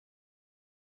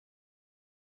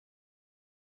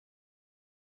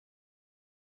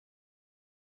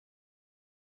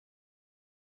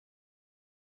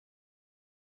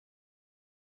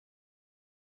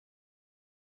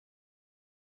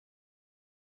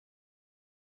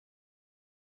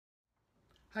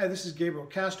Hi, this is Gabriel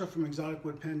Castro from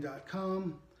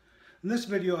exoticwoodpen.com. In this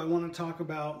video, I want to talk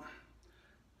about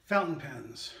fountain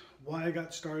pens, why I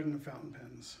got started in fountain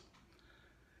pens.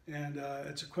 And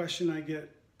it's a question I get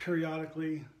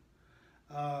periodically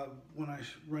when I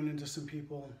run into some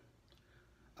people.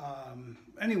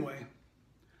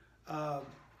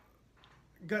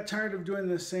 Got tired of doing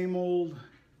the same old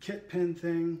kit pen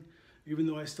thing, even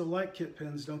though I still like kit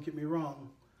pens, don't get me wrong.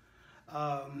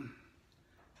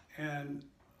 And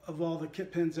of all the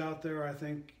kit pens out there, I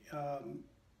think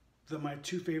that my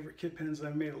two favorite kit pens,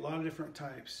 I've made a lot of different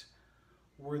types,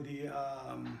 were the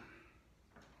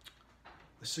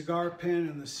cigar pen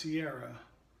and the Sierra.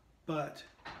 But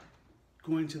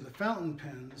going to the fountain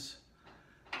pens,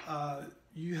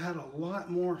 you had a lot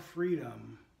more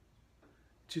freedom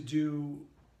to do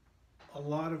a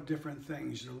lot of different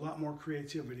things, a lot more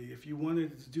creativity. If you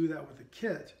wanted to do that with a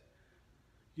kit,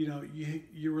 you know,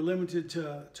 you were limited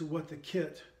to what the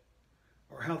kit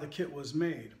or how the kit was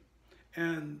made.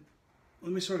 And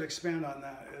let me sort of expand on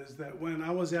that, is that when I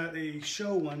was at a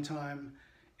show one time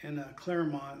in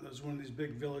Claremont, it was one of these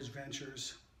big village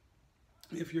ventures.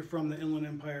 If you're from the Inland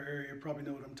Empire area, you probably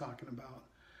know what I'm talking about.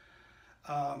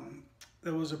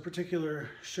 There was a particular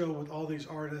show with all these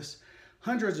artists,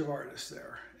 hundreds of artists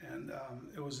there, and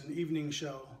it was an evening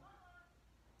show,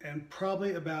 and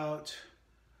probably about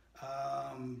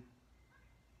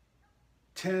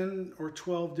 10 or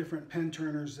 12 different pen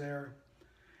turners there,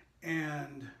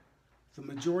 and the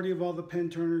majority of all the pen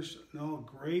turners,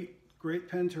 great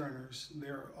pen turners. They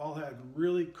all had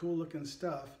really cool looking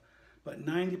stuff, but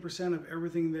 90% of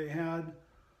everything they had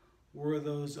were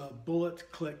those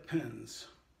bullet click pens,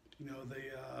 you know, the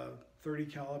 30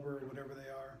 caliber or whatever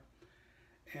they are.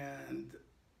 And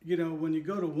you know, when you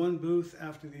go to one booth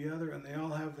after the other and they all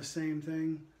have the same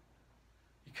thing,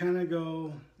 you kind of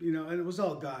go, you know, and it was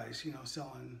all guys, you know,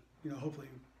 selling, you know, hopefully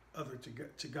other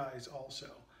to guys also.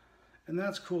 And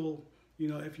that's cool, you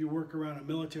know, if you work around a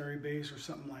military base or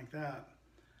something like that,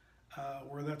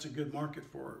 where that's a good market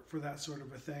for that sort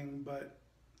of a thing. But,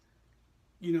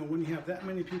 you know, when you have that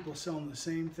many people selling the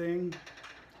same thing,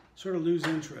 sort of lose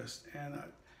interest. And,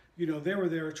 you know, they were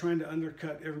there trying to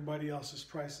undercut everybody else's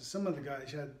prices. Some of the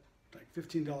guys had like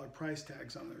 $15 price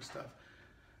tags on their stuff.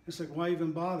 It's like, why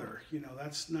even bother? You know,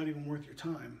 that's not even worth your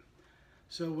time.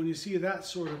 So when you see that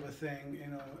sort of a thing, you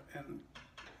know, and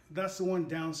that's the one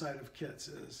downside of kits,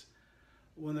 is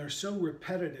when they're so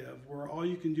repetitive, where all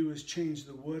you can do is change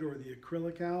the wood or the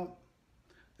acrylic out,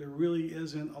 there really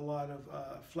isn't a lot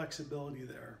of flexibility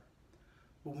there.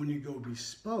 But when you go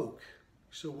bespoke,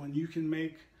 so when you can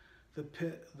make the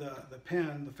pen,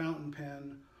 the fountain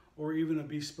pen, or even a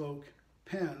bespoke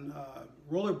pen,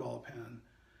 rollerball pen,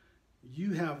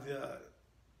 you have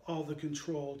all the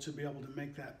control to be able to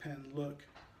make that pen look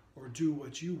or do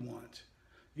what you want.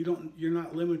 You're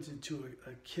not limited to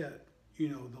a kit, you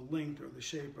know, the length or the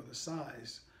shape or the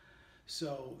size.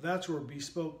 So that's where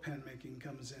bespoke pen making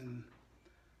comes in.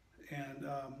 And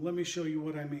let me show you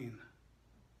what I mean.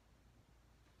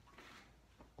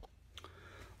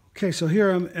 Okay, so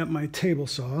here I'm at my table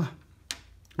saw,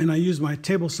 and I use my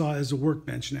table saw as a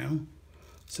workbench now,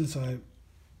 since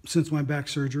my back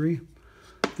surgery.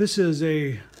 This is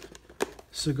a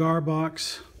cigar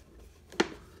box,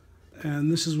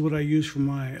 and this is what I use for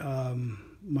my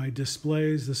my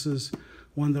displays. This is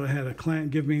one that I had a client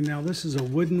give me. Now this is a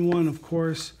wooden one, of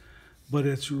course, but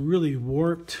it's really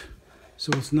warped,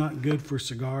 so it's not good for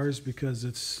cigars because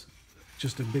it's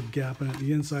just a big gap in it.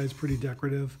 The inside is pretty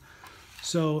decorative.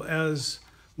 So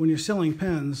when you're selling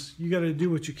pens, you got to do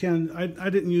what you can. I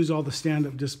didn't use all the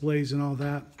stand-up displays and all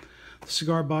that. The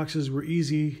cigar boxes were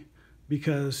easy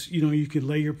because, you know, you could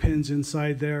lay your pens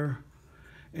inside there,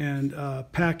 and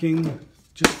packing,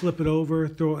 just flip it over,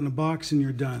 throw it in a box, and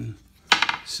you're done.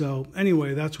 So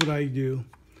anyway, that's what I do.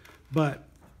 But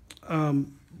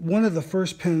one of the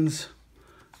first pens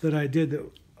that I did, that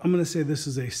I'm going to say this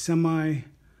is a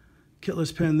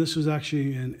semi-kitless pen. This was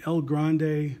actually an El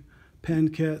Grande pen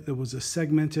kit that was a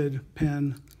segmented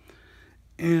pen,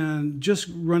 and just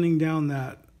running down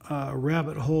that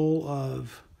rabbit hole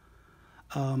of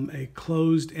a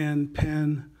closed end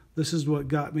pen, this is what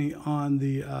got me on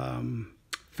the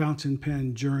fountain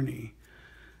pen journey.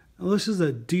 Now, this is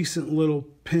a decent little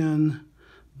pen,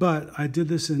 but I did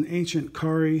this in ancient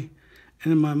Kari,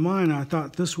 and in my mind I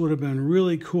thought this would have been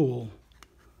really cool,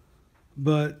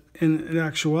 but in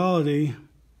actuality,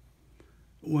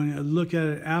 when I look at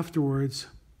it afterwards,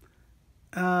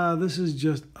 this is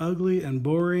just ugly and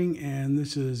boring, and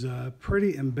this is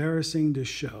pretty embarrassing to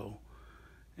show.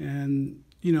 And,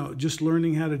 you know, just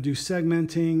learning how to do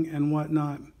segmenting and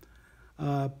whatnot,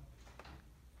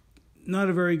 not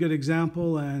a very good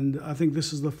example, and I think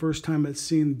this is the first time it's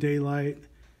seen daylight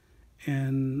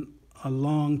in a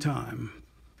long time.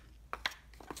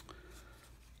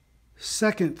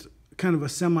 Second, kind of a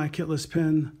semi-kitless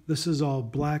pen. This is all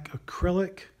black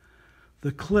acrylic.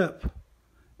 The clip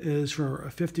is for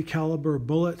a 50 caliber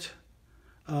bullet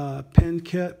pen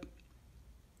kit,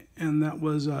 and that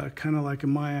was kind of like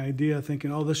my idea,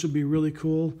 thinking, oh, this would be really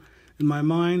cool. In my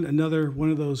mind, another one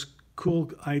of those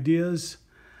cool ideas.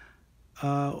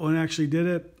 When I actually did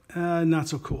it, not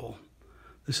so cool.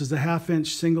 This is the 1/2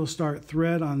 inch single start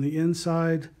thread on the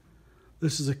inside.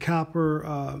 This is a copper,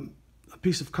 a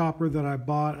piece of copper that I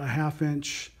bought, a 1/2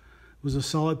 inch. It was a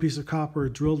solid piece of copper,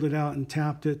 drilled it out and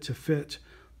tapped it to fit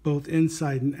both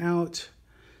inside and out.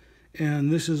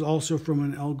 And this is also from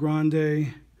an El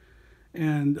Grande.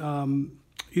 And,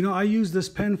 you know, I used this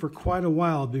pen for quite a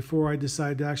while before I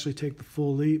decided to actually take the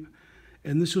full leap.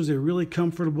 And this was a really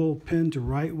comfortable pen to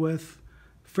write with.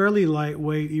 Fairly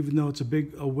lightweight, even though it's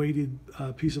a weighted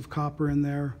piece of copper in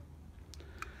there.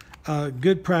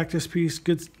 Good practice piece,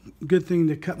 good thing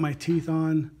to cut my teeth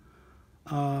on.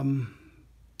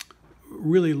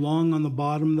 Really long on the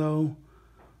bottom though.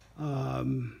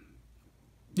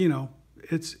 You know,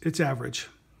 it's average.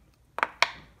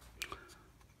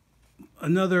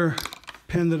 Another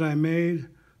pen that I made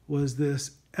was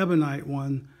this ebonite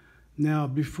one. Now,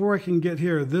 before I can get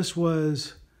here, this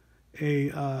was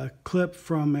a clip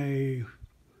from a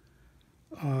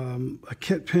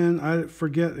kit pen. I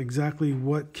forget exactly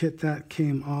what kit that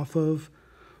came off of.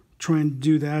 Trying to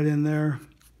do that in there.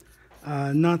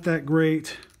 Not that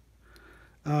great.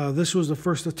 This was the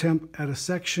first attempt at a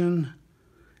section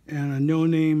and a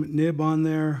no-name nib on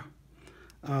there.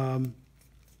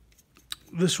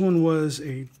 This one was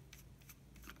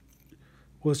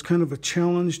kind of a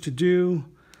challenge to do.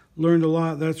 Learned a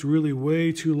lot. That's really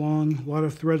way too long. A lot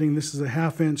of threading. This is a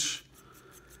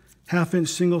 1/2 inch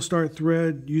single start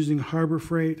thread using Harbor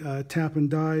Freight tap and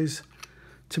dies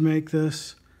to make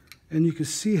this. And you can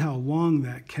see how long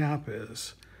that cap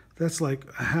is. That's like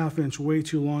a 1/2 inch way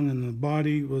too long, and the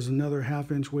body was another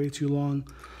 1/2 inch way too long.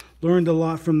 Learned a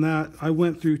lot from that. I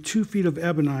went through 2 feet of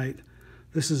ebonite.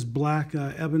 This is black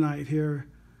ebonite here.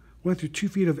 Went through 2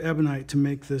 feet of ebonite to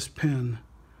make this pen.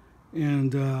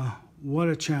 And what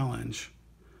a challenge.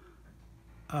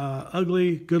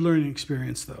 Ugly, good learning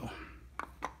experience though.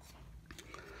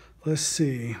 Let's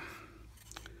see.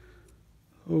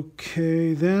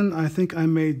 Okay, then I think I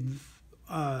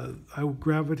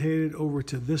gravitated over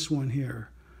to this one here.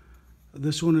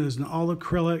 This one is an all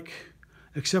acrylic,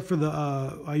 except for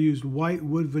I used white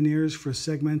wood veneers for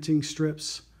segmenting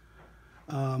strips.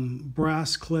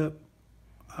 Brass clip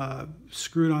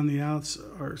screwed on the outs,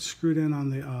 or screwed in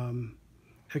on the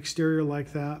exterior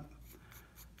like that.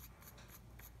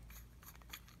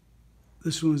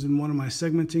 This one was in one of my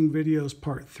segmenting videos,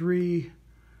 part 3,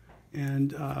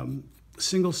 and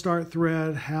single start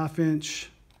thread, 1/2 inch.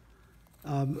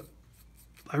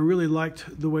 I really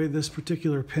liked the way this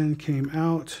particular pen came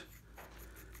out,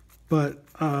 but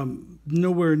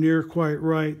nowhere near quite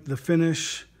right. The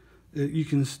finish, you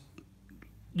can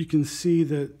see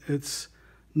that it's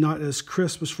not as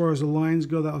crisp as far as the lines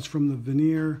go. That was from the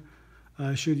veneer.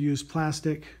 I should use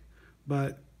plastic,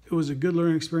 but it was a good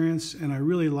learning experience, and I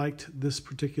really liked this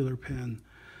particular pen.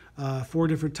 4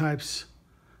 different types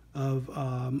of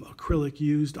acrylic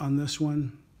used on this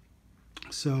one.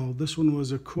 So this one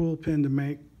was a cool pen to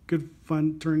make. Good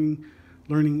fun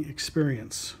learning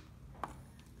experience.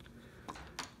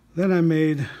 Then I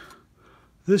made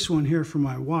this one here for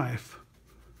my wife.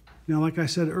 Now, like I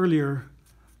said earlier,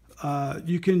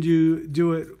 you can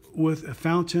do it with a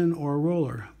fountain or a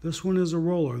roller. This one is a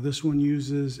roller. This one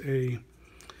uses a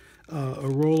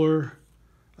roller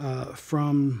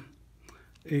from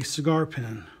a cigar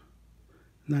pen.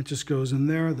 And that just goes in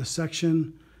there. The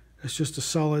section, it's just a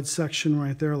solid section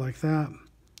right there like that.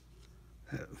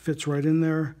 It fits right in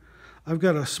there. I've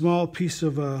got a small piece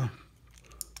of a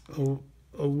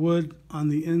wood on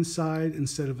the inside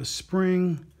instead of a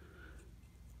spring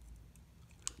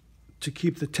to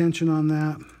keep the tension on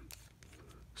that.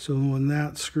 So when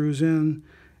that screws in,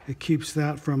 it keeps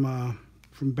that from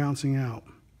bouncing out.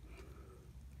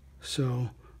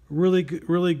 So really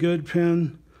good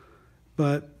pen.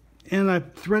 And I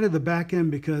threaded the back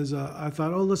end because I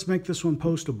thought, oh, let's make this one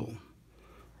postable.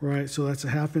 Right, so that's a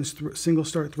 1/2 inch single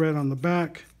start thread on the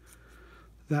back.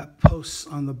 That posts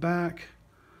on the back.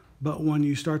 But when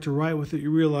you start to write with it,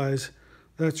 you realize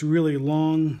that's really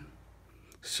long.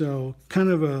 So kind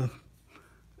of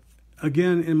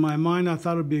again, in my mind, I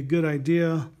thought it would be a good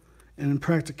idea. And in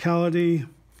practicality,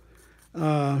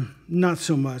 not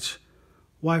so much.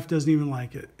 Wife doesn't even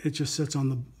like it. It just sits on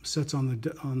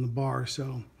the bar.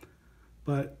 So,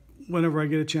 but whenever I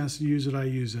get a chance to use it, I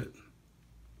use it.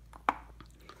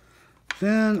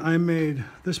 Then I made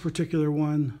this particular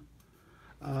one.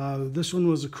 This one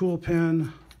was a cool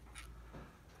pen.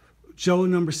 Joe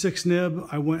number 6 nib.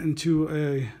 I went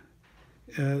into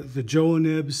the Joe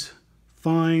nibs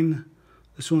fine.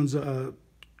 This one's a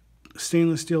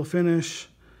stainless steel finish.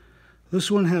 This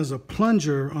one has a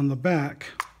plunger on the back.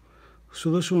 So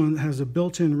this one has a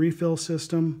built-in refill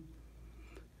system,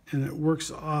 and it works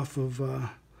off of,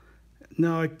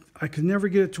 now I could never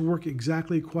get it to work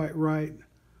exactly quite right.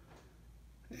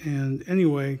 And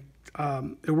anyway,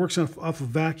 it works off of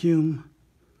vacuum,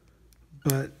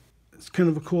 but it's kind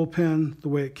of a cool pen the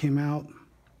way it came out.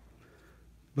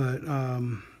 But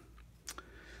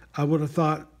I would have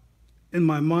thought in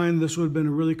my mind this would have been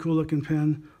a really cool looking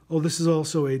pen. Oh, this is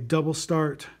also a double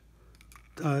start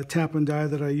tap and die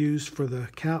that I used for the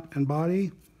cap and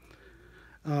body.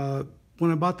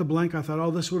 When I bought the blank, I thought,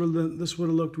 oh, this would have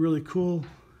looked really cool.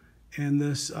 And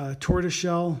this tortoise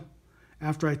shell,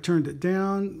 after I turned it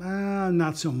down,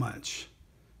 not so much.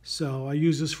 So I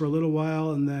used this for a little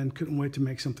while and then couldn't wait to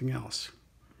make something else.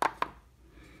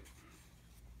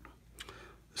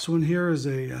 This one here is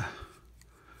a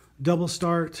double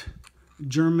start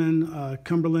German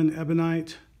Cumberland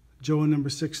Ebonite, Joe number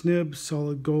 6 nib,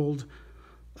 solid gold,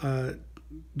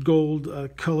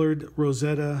 colored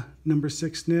Rosetta number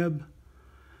 6 nib.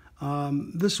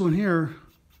 This one here,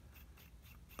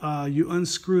 you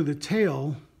unscrew the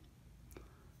tail,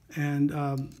 and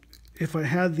if I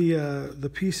had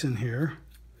the piece in here,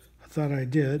 I thought I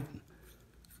did.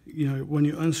 You know, when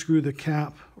you unscrew the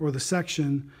cap or the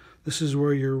section, this is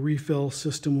where your refill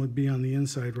system would be on the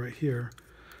inside right here.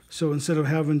 So instead of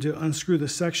having to unscrew the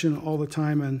section all the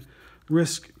time and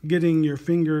risk getting your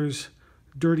fingers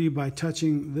dirty by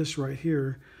touching this right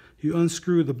here, you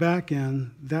unscrew the back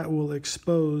end. That will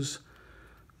expose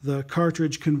the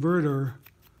cartridge converter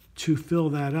to fill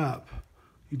that up.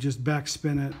 You just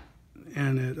backspin it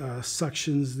and it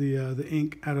suctions the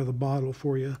ink out of the bottle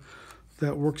for you.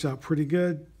 That works out pretty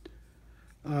good.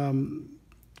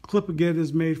 Clip again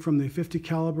is made from the 50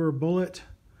 caliber bullet.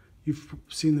 You've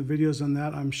seen the videos on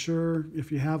that, I'm sure.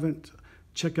 If you haven't,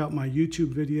 check out my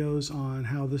YouTube videos on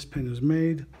how this pen is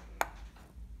made.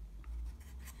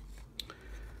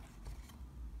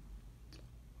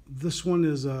 This one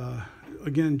is,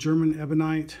 again, German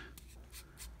Ebonite.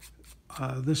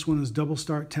 This one is double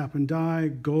start tap and die,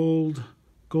 gold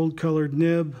colored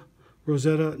nib,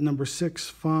 Rosetta number 6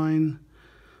 fine.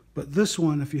 But this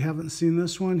one, if you haven't seen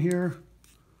this one here,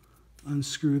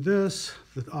 unscrew this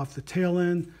off the tail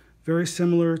end. Very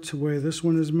similar to the way this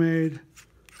one is made.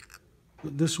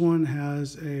 But this one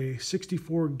has a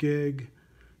 64 gig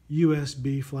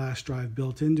USB flash drive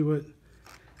built into it.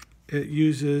 It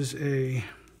uses a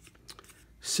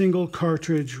single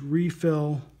cartridge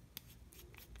refill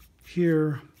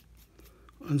here.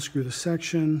 Unscrew the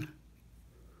section.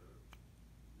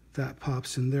 That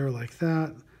pops in there like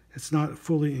that. It's not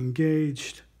fully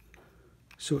engaged,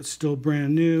 so it's still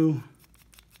brand new.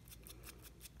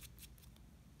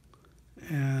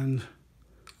 And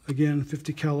again,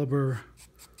 50 caliber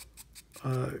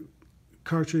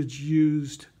cartridge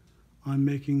used on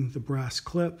making the brass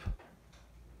clip.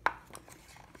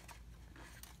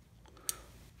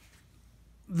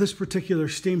 This particular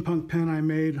steampunk pen I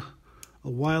made a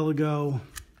while ago,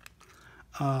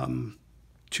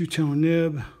 two-tone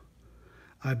nib.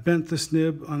 I bent this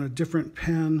nib on a different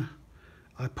pen.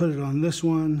 I put it on this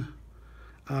one.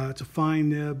 It's a fine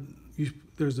nib.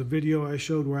 There's a video I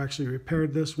showed where I actually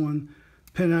repaired this one.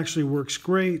 Pen actually works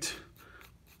great,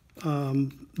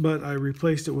 but I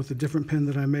replaced it with a different pen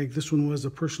that I make. This one was a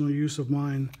personal use of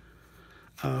mine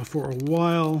for a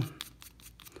while,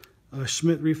 a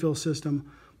Schmidt refill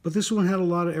system. But this one had a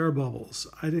lot of air bubbles.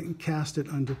 I didn't cast it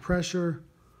under pressure,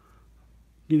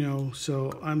 you know,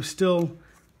 so I'm still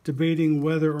debating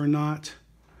whether or not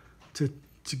to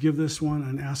give this one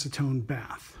an acetone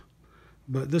bath.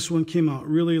 But this one came out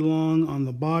really long on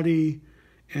the body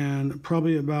and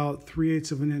probably about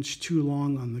 3/8 of an inch too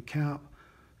long on the cap.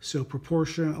 So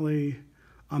proportionately,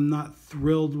 I'm not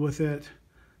thrilled with it.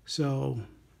 So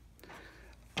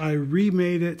I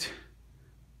remade it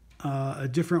a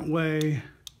different way,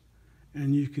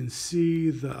 and you can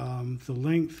see the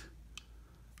length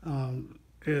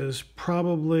is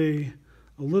probably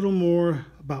a little more,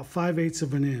 about 5/8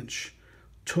 of an inch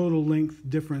total length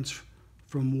difference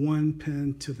from one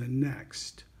pen to the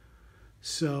next.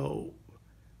 So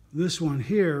this one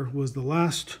here was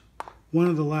one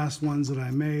of the last ones that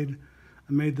I made.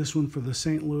 I made this one for the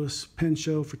St. Louis Pen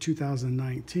Show for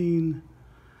 2019.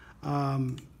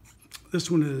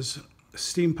 This one is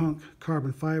steampunk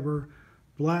carbon fiber,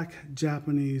 black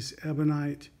Japanese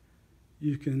ebonite.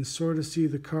 You can sort of see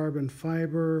the carbon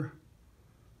fiber.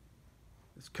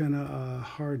 It's kind of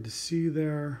hard to see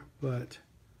there, but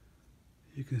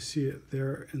you can see it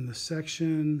there in the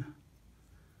section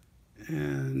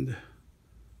and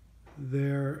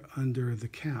there under the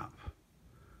cap.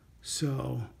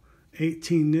 So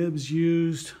 18 nibs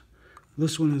used.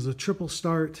 This one is a triple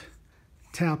start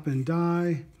tap and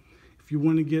die. If you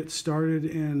want to get started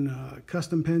in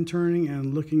custom pen turning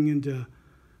and looking into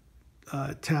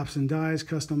taps and dies,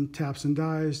 custom taps and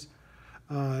dies,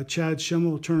 Chad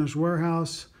Schimmel, Turner's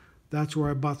Warehouse, that's where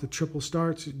I bought the triple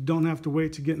starts. You don't have to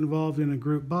wait to get involved in a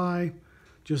group buy.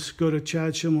 Just go to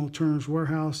Chad Schimmel, Turner's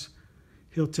Warehouse.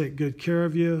 He'll take good care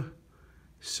of you.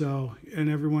 So, and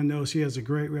everyone knows he has a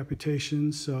great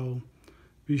reputation, so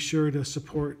be sure to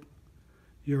support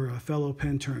your fellow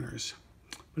pen turners.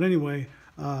 But anyway,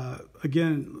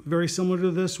 again, very similar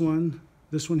to this one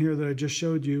here that I just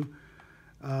showed you.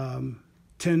 10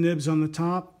 nibs on the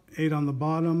top, 8 on the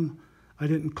bottom. I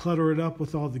didn't clutter it up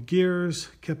with all the gears,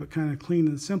 kept it kind of clean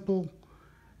and simple.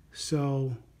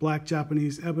 So black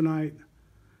Japanese ebonite,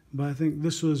 but I think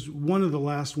this was one of the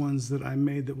last ones that I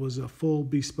made that was a full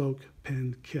bespoke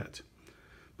pen kit.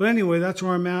 But anyway, that's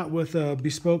where I'm at with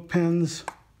bespoke pens.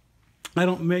 I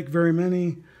don't make very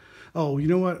many. Oh, you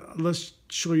know what? Let's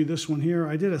show you this one here.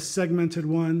 I did a segmented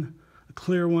one, a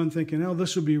clear one, thinking, oh,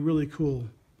 this would be really cool.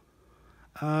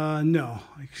 No,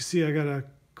 you can see I got a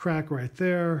crack right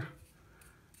there.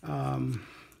 I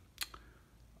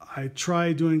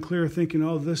tried doing clear thinking,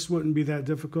 oh, this wouldn't be that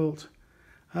difficult.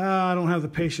 I don't have the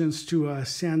patience to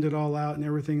sand it all out and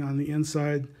everything on the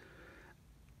inside,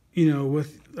 you know,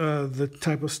 with the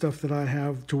type of stuff that I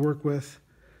have to work with.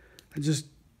 I just,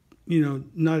 you know,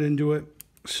 not into it.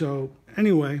 So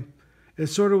anyway, it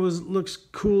sort of looks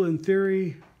cool in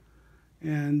theory.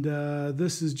 And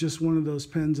this is just one of those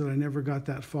pens that I never got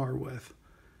that far with.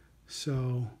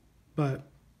 So, but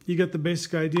you get the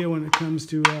basic idea when it comes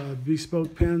to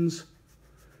bespoke pens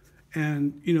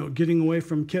and, you know, getting away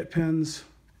from kit pens.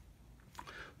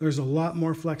 There's a lot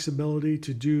more flexibility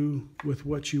to do with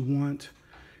what you want,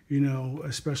 you know,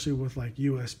 especially with like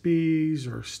USBs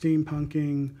or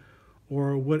steampunking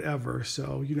or whatever.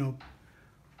 So, you know,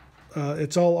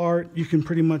 it's all art. You can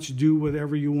pretty much do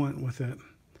whatever you want with it.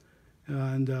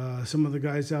 And some of the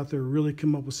guys out there really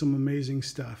come up with some amazing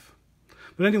stuff.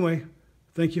 But anyway,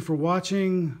 thank you for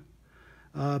watching.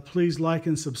 Please like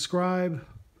and subscribe.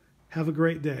 Have a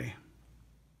great day.